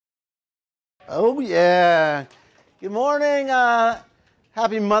Oh, yeah. Good morning.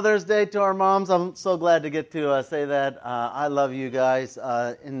 Happy Mother's Day to our moms. I'm so glad to get to say that. I love you guys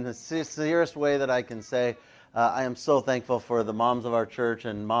in the sincerest way that I can say. I am so thankful for the moms of our church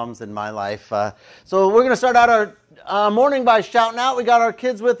and moms in my life. So we're going to start out our morning by shouting out. We got our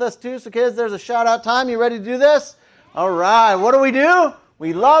kids with us too. So kids, there's a shout out time. You ready to do this? All right. What do?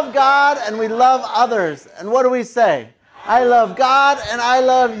 We love God and we love others. And what do we say? I love God and I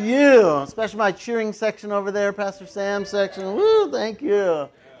love you. Especially my cheering section over there, Pastor Sam's section. Woo, thank you.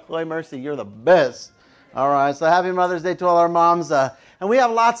 Chloe Mercy, you're the best. All right, so happy Mother's Day to all our moms. And we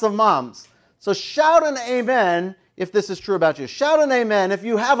have lots of moms. So shout an amen if this is true about you. Shout an amen if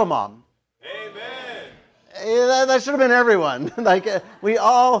you have a mom. Amen. That should have been everyone. We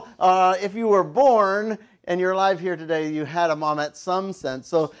all, if you were born and you're alive here today, you had a mom at some sense.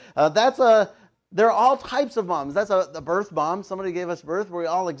 So there are all types of moms. That's the birth mom. Somebody gave us birth. We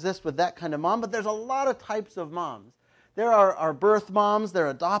all exist with that kind of mom. But there's a lot of types of moms. There are our birth moms. There are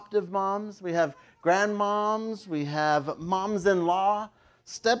adoptive moms. We have grandmoms. We have moms-in-law,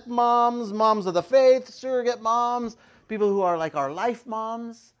 stepmoms, moms of the faith, surrogate moms, people who are like our life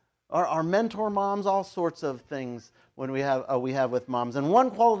moms, our mentor moms, all sorts of things when we have with moms. And one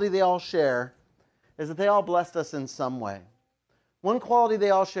quality they all share is that they all blessed us in some way. One quality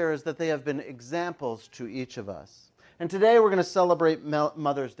they all share is that they have been examples to each of us. And today we're going to celebrate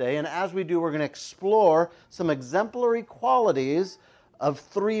Mother's Day, and as we do, we're going to explore some exemplary qualities of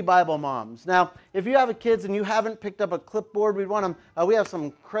 3 Bible moms. Now, if you have kids and you haven't picked up a clipboard, we have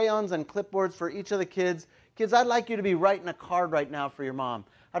some crayons and clipboards for each of the kids. Kids, I'd like you to be writing a card right now for your mom.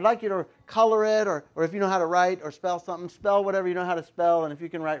 I'd like you to color it, or if you know how to write or spell something, spell whatever you know how to spell, and if you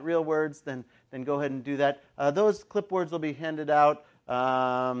can write real words, then go ahead and do that. Those clipboards will be handed out.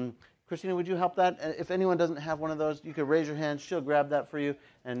 Christina, would you help that? If anyone doesn't have one of those, you could raise your hand. She'll grab that for you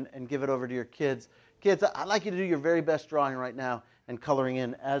and give it over to your kids. Kids, I'd like you to do your very best drawing right now and coloring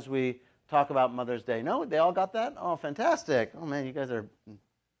in as we talk about Mother's Day. No, they all got that? Oh, fantastic. Oh, man, you guys are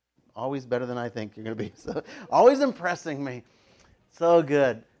always better than I think you're going to be. So, always impressing me. So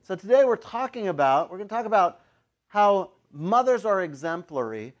good. So today we're going to talk about how mothers are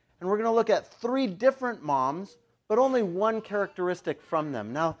exemplary, and we're going to look at 3 different moms, but only one characteristic from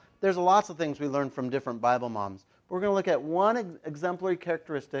them. Now, there's lots of things we learn from different Bible moms. But we're going to look at one exemplary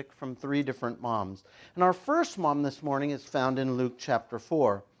characteristic from 3 different moms. And our first mom this morning is found in Luke chapter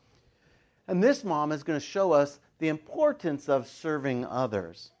 4. And this mom is going to show us the importance of serving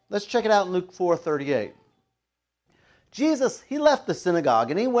others. Let's check it out in Luke 4:38. Jesus, he left the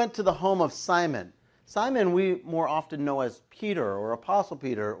synagogue and he went to the home of Simon. Simon we more often know as Peter or Apostle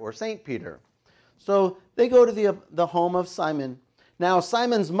Peter or Saint Peter. So they go to the home of Simon. Now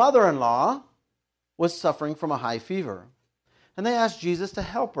Simon's mother-in-law was suffering from a high fever. And they asked Jesus to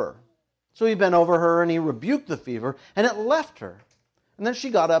help her. So he bent over her and he rebuked the fever and it left her. And then she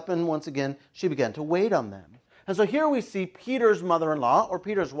got up and once again she began to wait on them. And so here we see Peter's mother-in-law or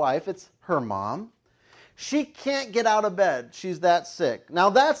Peter's wife. It's her mom. She can't get out of bed. She's that sick. Now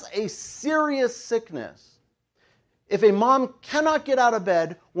that's a serious sickness. If a mom cannot get out of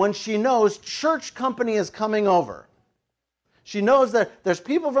bed when she knows church company is coming over. She knows that there's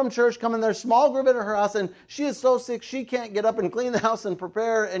people from church coming, there's a small group at her house, and she is so sick she can't get up and clean the house and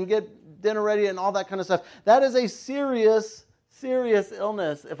prepare and get dinner ready and all that kind of stuff. That is a serious, serious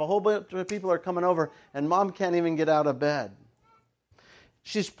illness if a whole bunch of people are coming over and mom can't even get out of bed.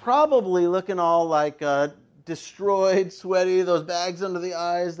 She's probably looking all like destroyed, sweaty, those bags under the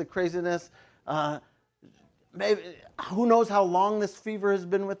eyes, the craziness. Maybe who knows how long this fever has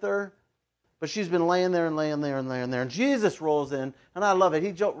been with her, but she's been laying there. And Jesus rolls in, and I love it.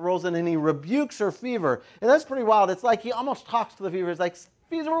 He rolls in and he rebukes her fever. And that's pretty wild. It's like he almost talks to the fever. It's like,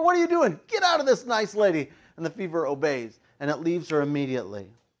 fever, what are you doing? Get out of this nice lady. And the fever obeys, and it leaves her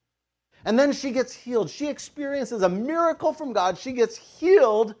immediately. And then she gets healed. She experiences a miracle from God. She gets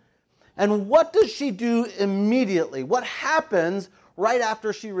healed. And what does she do immediately? What happens right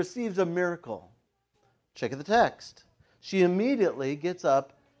after she receives a miracle? Check out the text. She immediately gets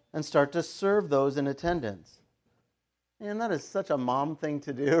up and starts to serve those in attendance. Man, that is such a mom thing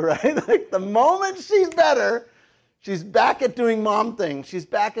to do, right? Like the moment she's better, she's back at doing mom things. She's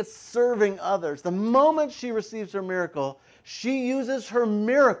back at serving others. The moment she receives her miracle, she uses her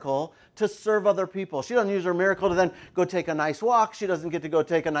miracle to serve other people. She doesn't use her miracle to then go take a nice walk. She doesn't get to go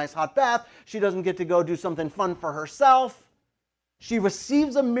take a nice hot bath. She doesn't get to go do something fun for herself. She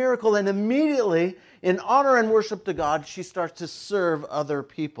receives a miracle and immediately, in honor and worship to God, she starts to serve other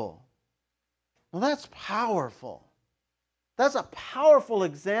people. Well, that's powerful. That's a powerful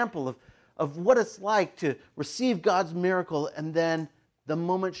example of what it's like to receive God's miracle and then The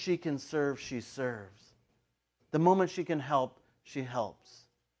moment she can serve, she serves. The moment she can help, she helps.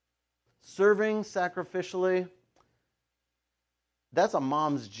 Serving sacrificially, that's a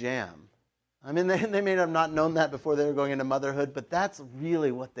mom's jam. I mean, they may have not known that before they were going into motherhood, but that's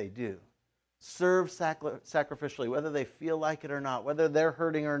really what they do. Serve sacrificially, whether they feel like it or not, whether they're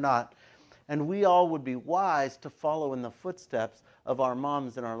hurting or not. And we all would be wise to follow in the footsteps of our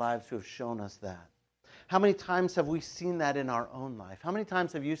moms in our lives who have shown us that. How many times have we seen that in our own life? How many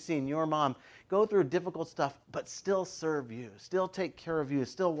times have you seen your mom go through difficult stuff but still serve you, still take care of you,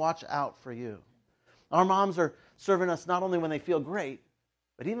 still watch out for you? Our moms are serving us not only when they feel great,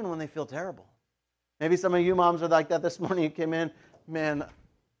 but even when they feel terrible. Maybe some of you moms are like that this morning. You came in, man,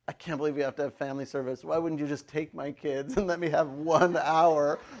 I can't believe we have to have family service. Why wouldn't you just take my kids and let me have 1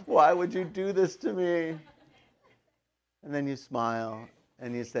 hour? Why would you do this to me? And then you smile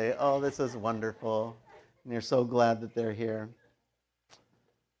and you say, oh, this is wonderful. And you're so glad that they're here.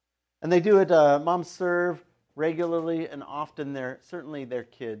 And they do it, moms serve regularly and often certainly their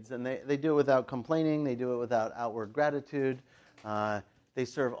kids. And they do it without complaining. They do it without outward gratitude. They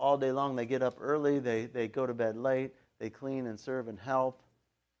serve all day long. They get up early. They go to bed late. They clean and serve and help.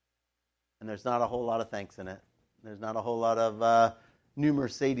 And there's not a whole lot of thanks in it. There's not a whole lot of new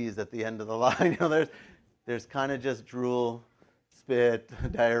Mercedes at the end of the line. There's kind of just drool, spit,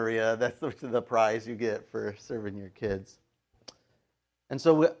 diarrhea. That's the prize you get for serving your kids. And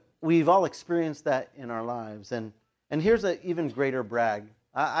so we've all experienced that in our lives. And here's an even greater brag.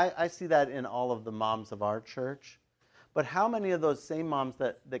 I see that in all of the moms of our church. But how many of those same moms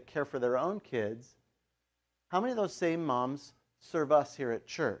that care for their own kids, how many of those same moms serve us here at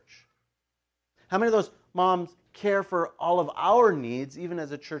church? How many of those moms care for all of our needs, even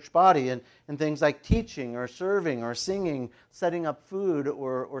as a church body, and things like teaching or serving or singing, setting up food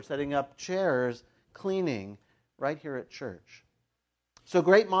or setting up chairs, cleaning, right here at church? So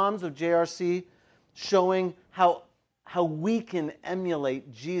great moms of JRC showing how we can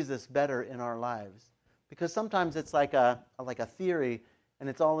emulate Jesus better in our lives. Because sometimes it's like a theory and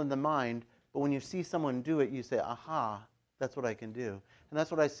it's all in the mind, but when you see someone do it, you say, aha, that's what I can do. And that's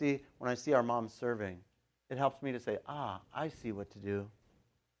what I see when I see our moms serving. It helps me to say, I see what to do.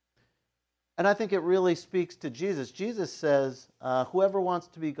 And I think it really speaks to Jesus. Jesus says, whoever wants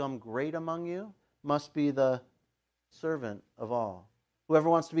to become great among you must be the servant of all. Whoever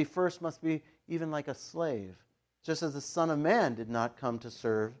wants to be first must be even like a slave, just as the Son of Man did not come to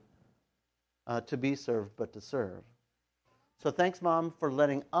serve, to be served, but to serve. So thanks, Mom, for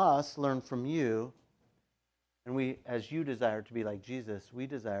letting us learn from you. And we, as you desire to be like Jesus, we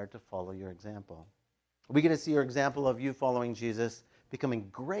desire to follow your example. We get to see your example of you following Jesus, becoming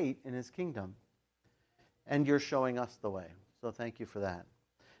great in his kingdom. And you're showing us the way. So thank you for that.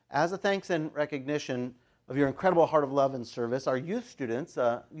 As a thanks and recognition of your incredible heart of love and service, our youth students,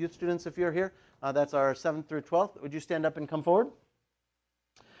 if you're here, that's our 7th through 12th. Would you stand up and come forward?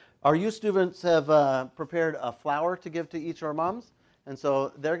 Our youth students have prepared a flower to give to each of our moms. And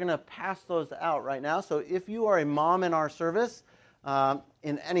so they're going to pass those out right now. So if you are a mom in our service,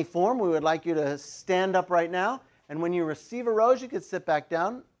 in any form, we would like you to stand up right now. And when you receive a rose, you can sit back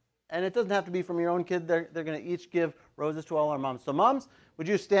down. And it doesn't have to be from your own kid. They're going to each give roses to all our moms. So moms, would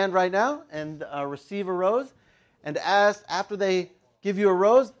you stand right now and receive a rose? And after they give you a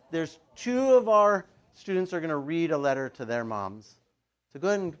rose, there's 2 of our students are going to read a letter to their moms. So go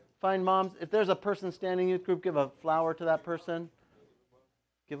ahead and find moms. If there's a person standing in youth group, give a flower to that person.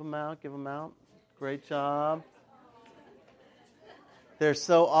 Give them out. Great job. They're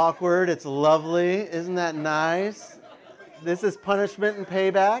so awkward. It's lovely. Isn't that nice? This is punishment and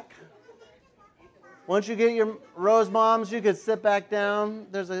payback. Once you get your rose moms, you could sit back down.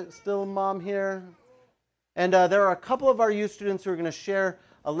 There's still a mom here. And there are a couple of our youth students who are going to share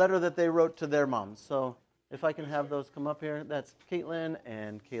a letter that they wrote to their moms. So if I can have those come up here. That's Caitlin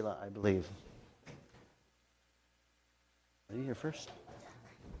and Kayla, I believe. Are you here first?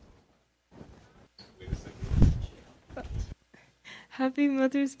 Happy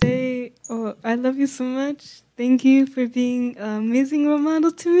Mother's Day. Oh, I love you so much. Thank you for being an amazing role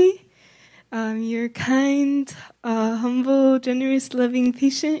model to me. You're kind, humble, generous, loving,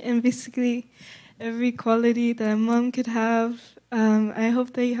 patient, and basically every quality that a mom could have. I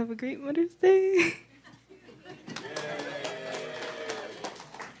hope that you have a great Mother's Day.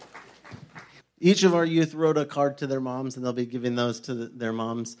 Each of our youth wrote a card to their moms, and they'll be giving those to their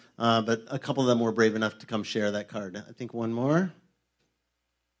moms. But a couple of them were brave enough to come share that card. I think one more.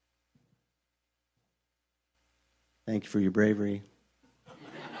 Thank you for your bravery.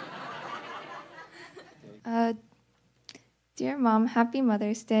 Dear Mom, happy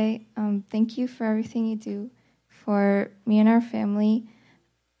Mother's Day. Thank you for everything you do for me and our family.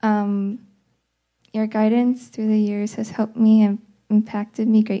 Your guidance through the years has helped me and impacted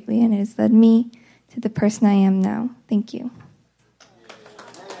me greatly, and it has led me to the person I am now. Thank you.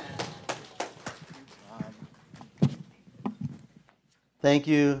 Thank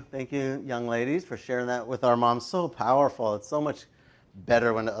you, young ladies, for sharing that with our moms. So powerful. It's so much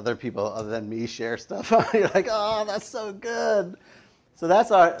better when other people other than me share stuff. You're like, oh, that's so good. So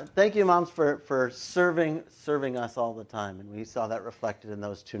thank you, moms, for serving us all the time. And we saw that reflected in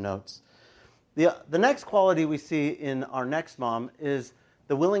those two notes. The next quality we see in our next mom is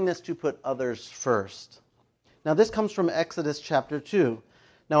the willingness to put others first. Now, this comes from Exodus chapter 2.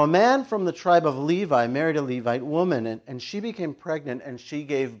 Now, a man from the tribe of Levi married a Levite woman, and she became pregnant, and she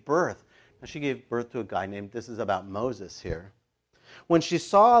gave birth. Now, she gave birth to a guy named, this is about Moses here. When she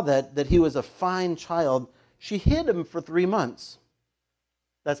saw that he was a fine child, she hid him for 3 months.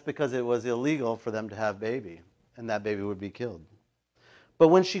 That's because it was illegal for them to have baby, and that baby would be killed. But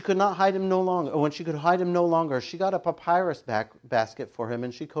when she could hide him no longer, she got a papyrus basket for him,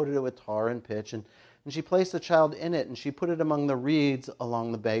 and she coated it with tar and pitch, and she placed the child in it, and she put it among the reeds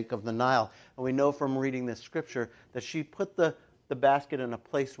along the bank of the Nile. And we know from reading this scripture that she put the basket in a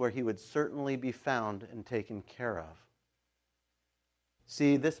place where he would certainly be found and taken care of.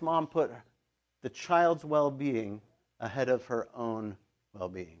 See, this mom put the child's well-being ahead of her own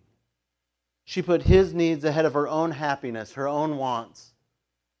well-being. She put his needs ahead of her own happiness, her own wants.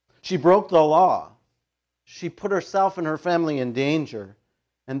 She broke the law. She put herself and her family in danger.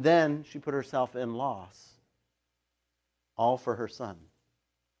 And then she put herself in loss. All for her son.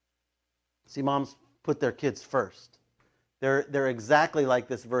 See, moms put their kids first. They're exactly like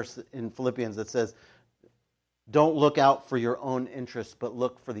this verse in Philippians that says, don't look out for your own interests, but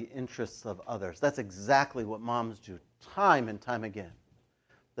look for the interests of others. That's exactly what moms do time and time again.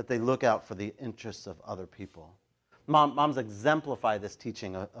 That they look out for the interests of other people. Moms exemplify this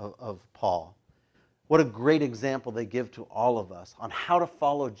teaching of Paul. What a great example they give to all of us on how to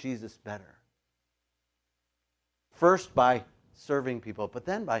follow Jesus better. First by serving people, but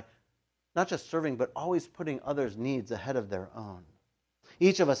then by not just serving, but always putting others' needs ahead of their own.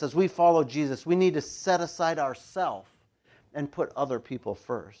 Each of us, as we follow Jesus, we need to set aside ourselves and put other people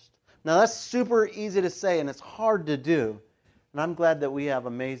first. Now that's super easy to say, and it's hard to do. And I'm glad that we have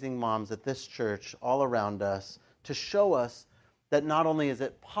amazing moms at this church all around us to show us that not only is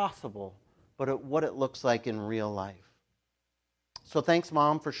it possible, but what it looks like in real life. So thanks,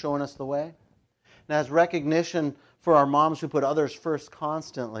 Mom, for showing us the way. And as recognition for our moms who put others first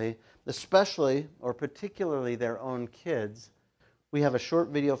constantly, especially or particularly their own kids, we have a short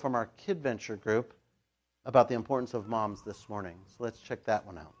video from our Kidventure group about the importance of moms this morning. So let's check that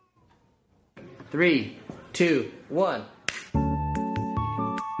one out. 3, 2, 1.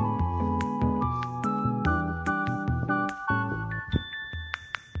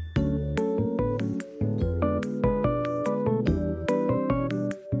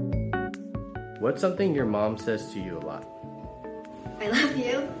 What's something your mom says to you a lot? I love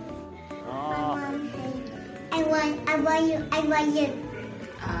you. Oh. My mom says, I want you.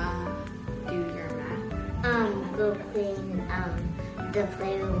 Do your math. Go clean the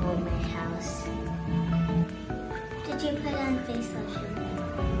playroom of my house. Did you put on face lotion?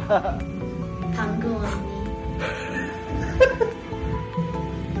 Tango on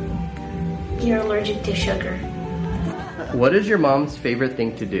me. You're allergic to sugar. What is your mom's favorite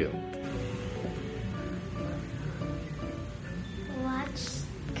thing to do?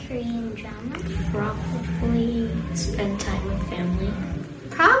 Korean drama. Probably spend time with family.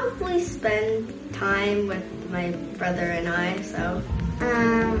 Probably spend time with my brother and I, so.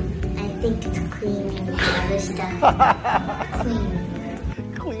 I think it's cleaning and other stuff.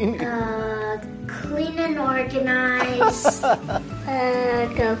 Clean. Clean and organize.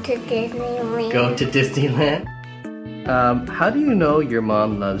 Go to Disneyland. Go to Disneyland? How do you know your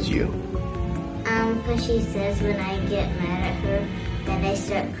mom loves you? Because she says when I get mad at her, that I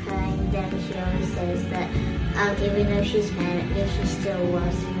start crying, then she always says that even though she's mad at me, she still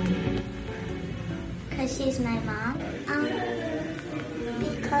loves me. Because she's my mom?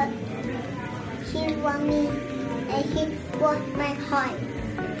 Because she wants me and she wants my heart.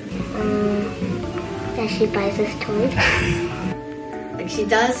 That she buys us toys. Like she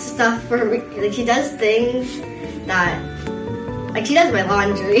does stuff for me, like she does things that, like she does my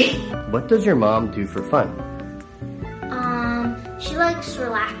laundry. What does your mom do for fun? She likes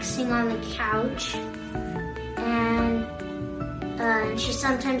relaxing on the couch, and she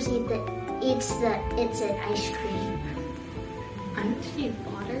sometimes eats an ice cream. I think she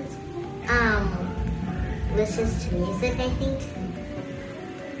waters. Listens to music, I think.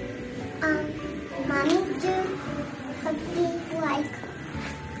 Mommy do something like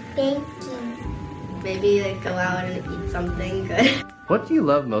Thanks. Maybe like go out and eat something good. What do you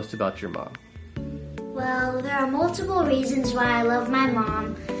love most about your mom? Well, there are multiple reasons why I love my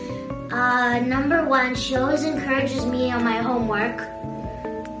mom. Number one, she always encourages me on my homework.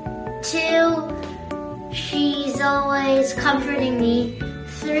 2, she's always comforting me.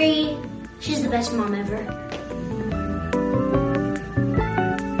 3, she's the best mom ever.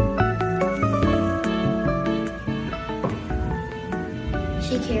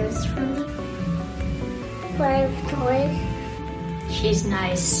 She cares for me. Play with toys. She's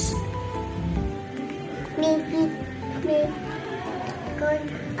nice. Maybe good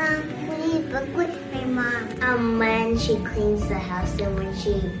read book with my mom. When she cleans the house and when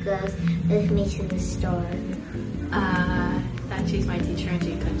she goes with me to the store. That she's my teacher and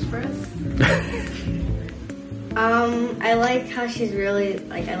she cooks for us. I like how she's really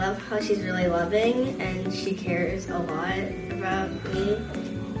I love how she's really loving and she cares a lot about me.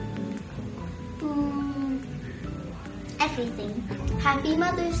 Everything. Happy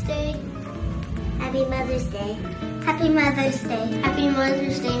Mother's Day. Happy Mother's Day. Happy Mother's Day. Happy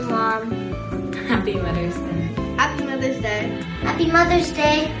Mother's Day, Mom. Happy Mother's Day. Happy Mother's Day. Happy Mother's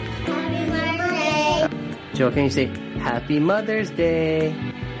Day. Happy Mother's Day. Joe, can you say Happy Mother's Day?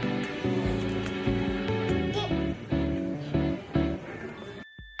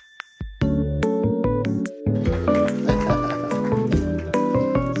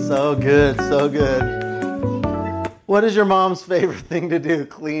 So good, so good. What is your mom's favorite thing to do?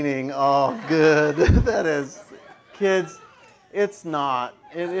 Cleaning. Oh, good. That is, kids, it's not.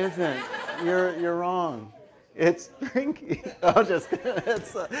 It isn't. You're wrong. It's drinking. Oh, just kidding.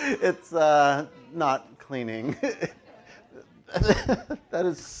 It's not cleaning. That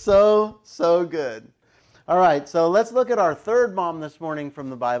is so good. All right, so let's look at our third mom this morning from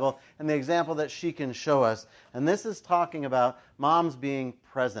the Bible and the example that she can show us. And this is talking about moms being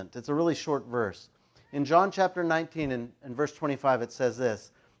present. It's a really short verse. In John chapter 19 and verse 25, it says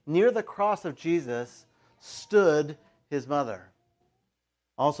this: "Near the cross of Jesus stood his mother.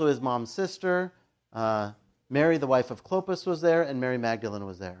 Also his mom's sister, Mary, the wife of Clopas, was there, and Mary Magdalene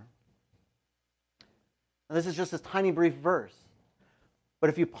was there." And this is just this tiny brief verse. But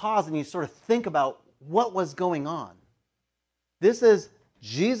if you pause and you sort of think about what was going on, this is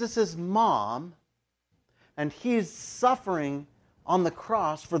Jesus' mom, and he's suffering on the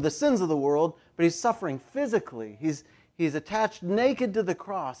cross for the sins of the world, but he's suffering physically. He's attached naked to the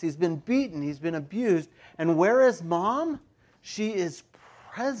cross. He's been beaten. He's been abused. And where is mom? She is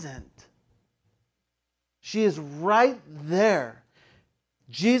present. She is right there.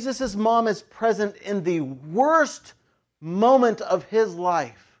 Jesus' mom is present in the worst moment of his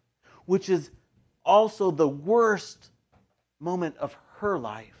life, which is also the worst moment of her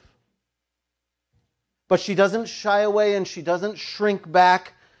life. But she doesn't shy away and she doesn't shrink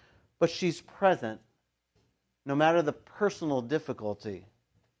back, but she's present no matter the personal difficulty.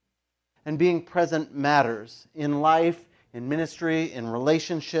 And being present matters in life, in ministry, in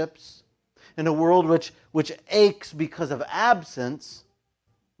relationships. In a world which aches because of absence,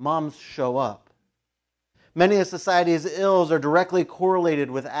 moms show up. Many of society's ills are directly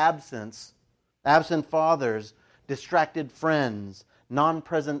correlated with absence. Absent fathers, distracted friends,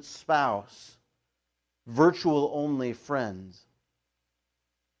 non-present spouse, virtual-only friends.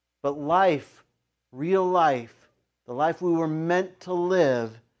 But life, real life, the life we were meant to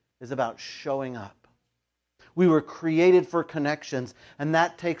live, is about showing up. We were created for connections, and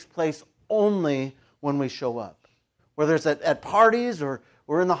that takes place only when we show up. Whether it's at parties or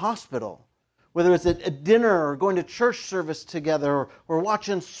in the hospital. Whether it's at dinner or going to church service together or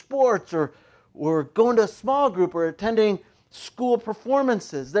watching sports or going to a small group or attending school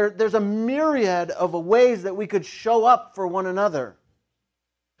performances. There's a myriad of ways that we could show up for one another.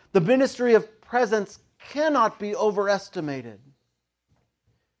 The ministry of presence cannot be overestimated.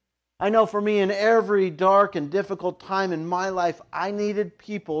 I know for me, in every dark and difficult time in my life, I needed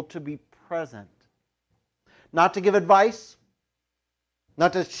people to be present. Not to give advice,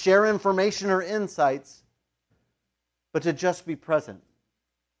 not to share information or insights, but to just be present.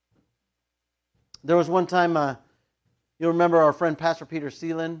 There was one time, you'll remember our friend Pastor Peter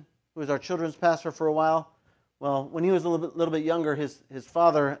Seelan, who was our children's pastor for a while. Well, when he was a little bit younger, his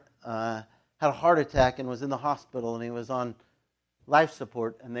father had a heart attack and was in the hospital, and he was on life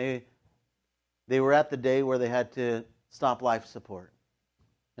support, and they were at the day where they had to stop life support,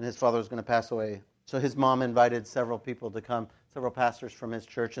 and his father was going to pass away. So his mom invited several people to come, several pastors from his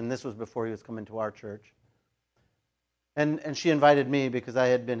church, and this was before he was coming to our church. And she invited me because I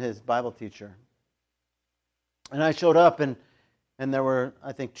had been his Bible teacher. And I showed up, and there were,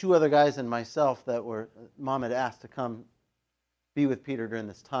 I think, 2 other guys and myself that Mom had asked to come be with Peter during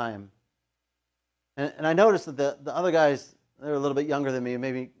this time. And I noticed that the other guys, they were a little bit younger than me,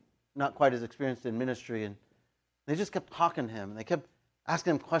 maybe not quite as experienced in ministry, and they just kept talking to him, and they kept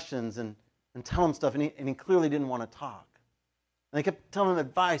asking him questions and telling him stuff, and he clearly didn't want to talk. And they kept telling him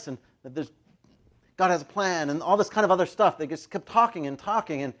advice, and that God has a plan, and all this kind of other stuff. They just kept talking, and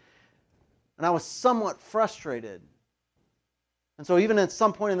I was somewhat frustrated. And so even at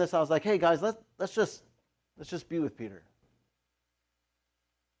some point in this, I was like, hey guys, let's just be with Peter.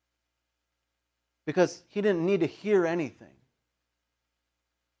 Because he didn't need to hear anything.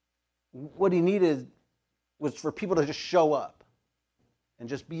 What he needed was for people to just show up and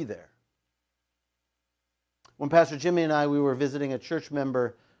just be there. When Pastor Jimmy and we were visiting a church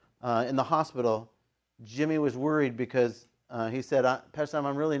member in the hospital, Jimmy was worried because he said, Pastor Sam,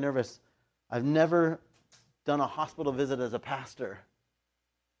 I'm really nervous. I've never done a hospital visit as a pastor.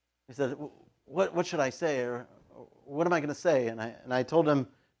 He said, what should I say? Or what am I going to say? And I told him,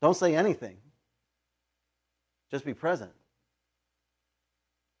 don't say anything. Just be present.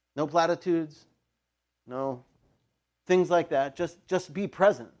 No platitudes, no things like that. Just be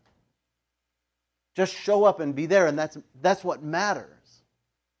present. Just show up and be there, and that's what matters.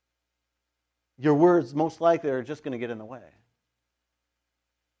 Your words most likely are just going to get in the way.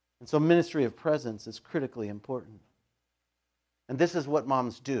 And so ministry of presence is critically important. And this is what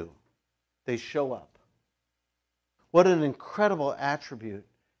moms do. They show up. What an incredible attribute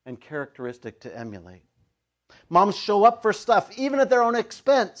and characteristic to emulate. Moms show up for stuff, even at their own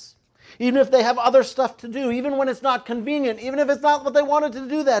expense. Even if they have other stuff to do, even when it's not convenient, even if it's not what they wanted to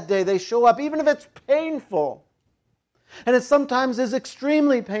do that day, they show up, even if it's painful. And it sometimes is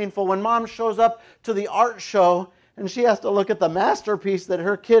extremely painful when mom shows up to the art show and she has to look at the masterpiece that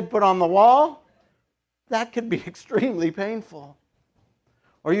her kid put on the wall. That could be extremely painful.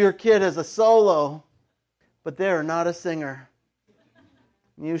 Or your kid has a solo, but they're not a singer.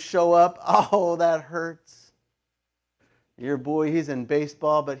 You show up, oh, that hurts. Your boy, he's in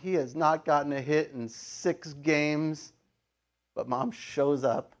baseball, but he has not gotten a hit in 6 games. But mom shows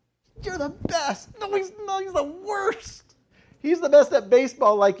up. You're the best. No, he's the worst. He's the best at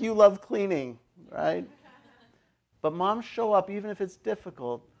baseball like you love cleaning, right? But moms show up even if it's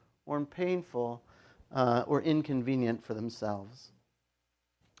difficult or painful or inconvenient for themselves.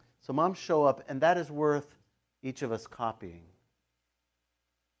 So moms show up, and that is worth each of us copying.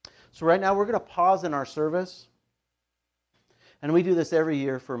 So right now we're going to pause in our service. And we do this every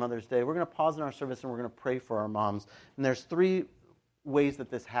year for Mother's Day. We're going to pause in our service and we're going to pray for our moms. And there's 3 ways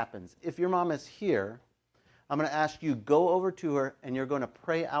that this happens. If your mom is here, I'm going to ask you, go over to her and you're going to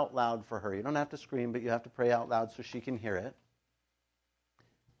pray out loud for her. You don't have to scream, but you have to pray out loud so she can hear it.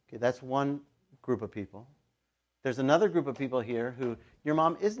 Okay, that's one group of people. There's another group of people here who, your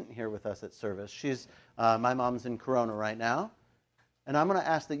mom isn't here with us at service. My mom's in Corona right now. And I'm going to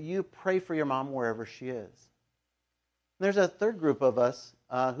ask that you pray for your mom wherever she is. There's a third group of us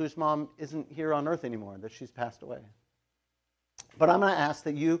whose mom isn't here on earth anymore, that she's passed away. But I'm going to ask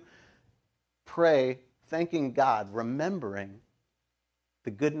that you pray thanking God, remembering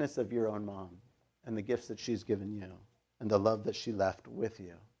the goodness of your own mom and the gifts that she's given you and the love that she left with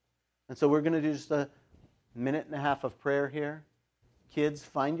you. And so we're going to do just a minute and a half of prayer here. Kids,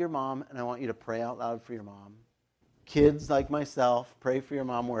 find your mom, and I want you to pray out loud for your mom. Kids like myself, pray for your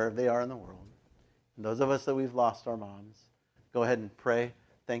mom wherever they are in the world. And those of us that we've lost our moms, go ahead and pray,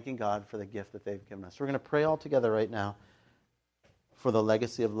 thanking God for the gift that they've given us. We're going to pray all together right now for the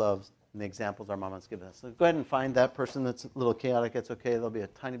legacy of love and the examples our mom has given us. So go ahead and find that person that's a little chaotic. It's okay. There'll be a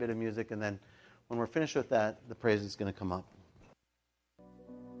tiny bit of music, and then when we're finished with that, the praise is going to come up.